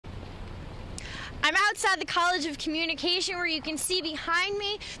I'm outside the College of Communication where you can see behind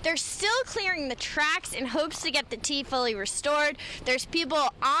me, they're still clearing the tracks in hopes to get the T fully restored. There's people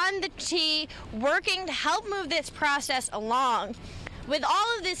on the T working to help move this process along. With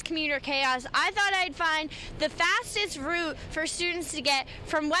all of this commuter chaos, I thought I'd find the fastest route for students to get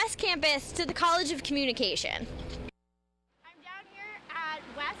from West Campus to the College of Communication. I'm down here at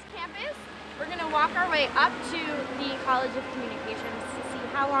West Campus. We're going to walk our way up to the College of Communications to see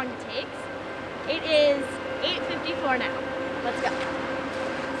how long it takes. It is 8:54 now. Let's go.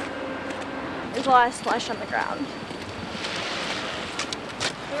 There's a lot of slush on the ground.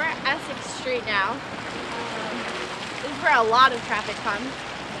 So we're at Essex Street now. This is where a lot of traffic comes.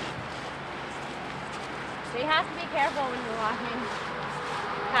 So you have to be careful when you're walking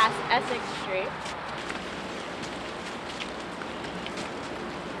past Essex Street.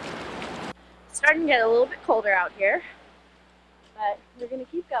 It's starting to get a little bit colder out here, but we're going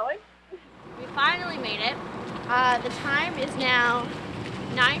to keep going. We finally made it. The time is now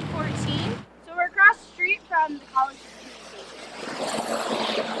 9:14. So we're across the street from the College of Communication.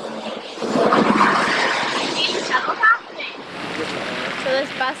 So this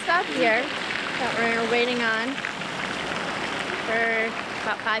bus stop here that we're waiting on for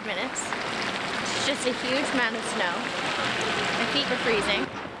about 5 minutes. It's just a huge amount of snow. My feet are freezing.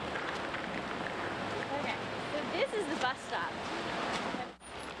 Okay, so this is the bus stop.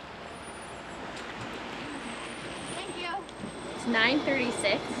 It's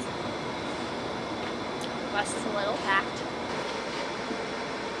 9:36. Bus is a little packed.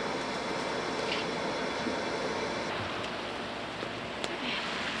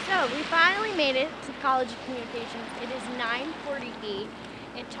 So we finally made it to the College of Communications. It is 9:48.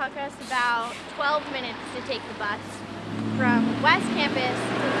 It took us about 12 minutes to take the bus from West Campus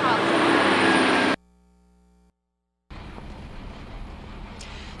to the college.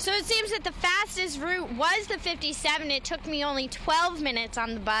 So it seems that the fastest route was the 57. It took me only 12 minutes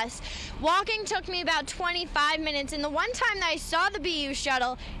on the bus. Walking took me about 25 minutes, and the one time that I saw the BU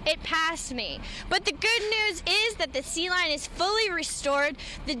shuttle, it passed me. But the good news is that the C line is fully restored.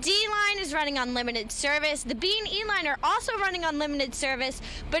 The D line is running on limited service. The B and E line are also running on limited service,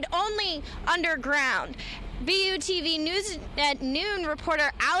 but only underground. BU TV News at Noon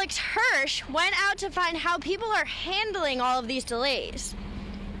reporter Alex Hirsch went out to find how people are handling all of these delays.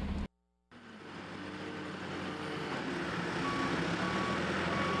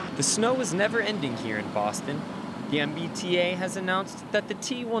 The snow is never ending here in Boston. The MBTA has announced that the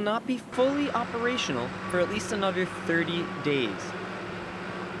T will not be fully operational for at least another 30 days.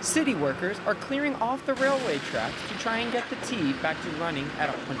 City workers are clearing off the railway tracks to try and get the T back to running at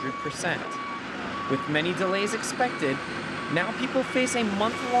 100%. With many delays expected, now people face a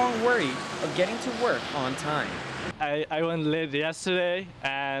month-long worry of getting to work on time. I went late yesterday,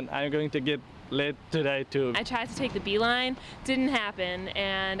 and I'm going to get late today too. I tried to take the B line, didn't happen,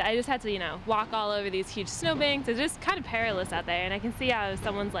 and I just had to, walk all over these huge snowbanks. It's just kind of perilous out there, and I can see how if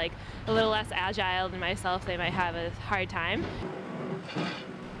someone's like a little less agile than myself, they might have a hard time.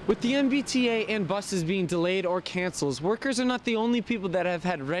 With the MBTA and buses being delayed or canceled, workers are not the only people that have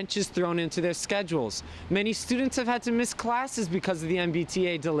had wrenches thrown into their schedules. Many students have had to miss classes because of the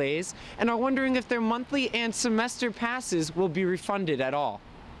MBTA delays and are wondering if their monthly and semester passes will be refunded at all.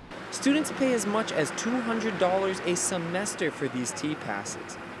 Students pay as much as $200 a semester for these T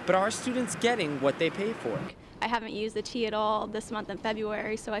passes, but are students getting what they pay for? I haven't used the T at all this month in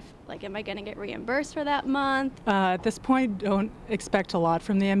February, so am I going to get reimbursed for that month? At this point, don't expect a lot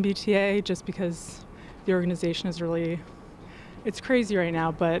from the MBTA just because the organization is it's crazy right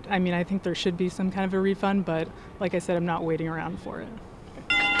now, but I think there should be some kind of a refund, but like I said, I'm not waiting around for it.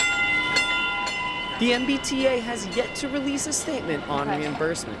 The MBTA has yet to release a statement on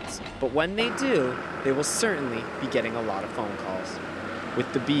reimbursements, but when they do, they will certainly be getting a lot of phone calls.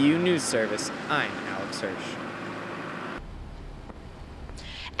 With the BU News Service, I'm Alex Hirsch.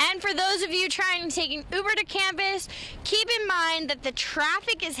 And for those of you trying to take an Uber to campus, keep in mind that the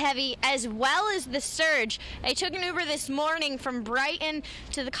traffic is heavy as well as the surge. I took an Uber this morning from Brighton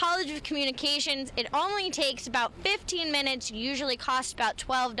to the College of Communications. It only takes about 15 minutes, usually costs about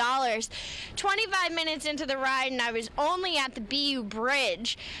 $12. 25 minutes into the ride and I was only at the BU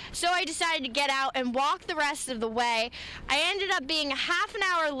Bridge. So I decided to get out and walk the rest of the way. I ended up being a half an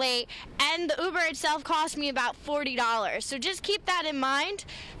hour late and the Uber itself cost me about $40. So just keep that in mind.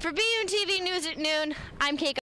 For BU TV News at Noon, I'm Keiko.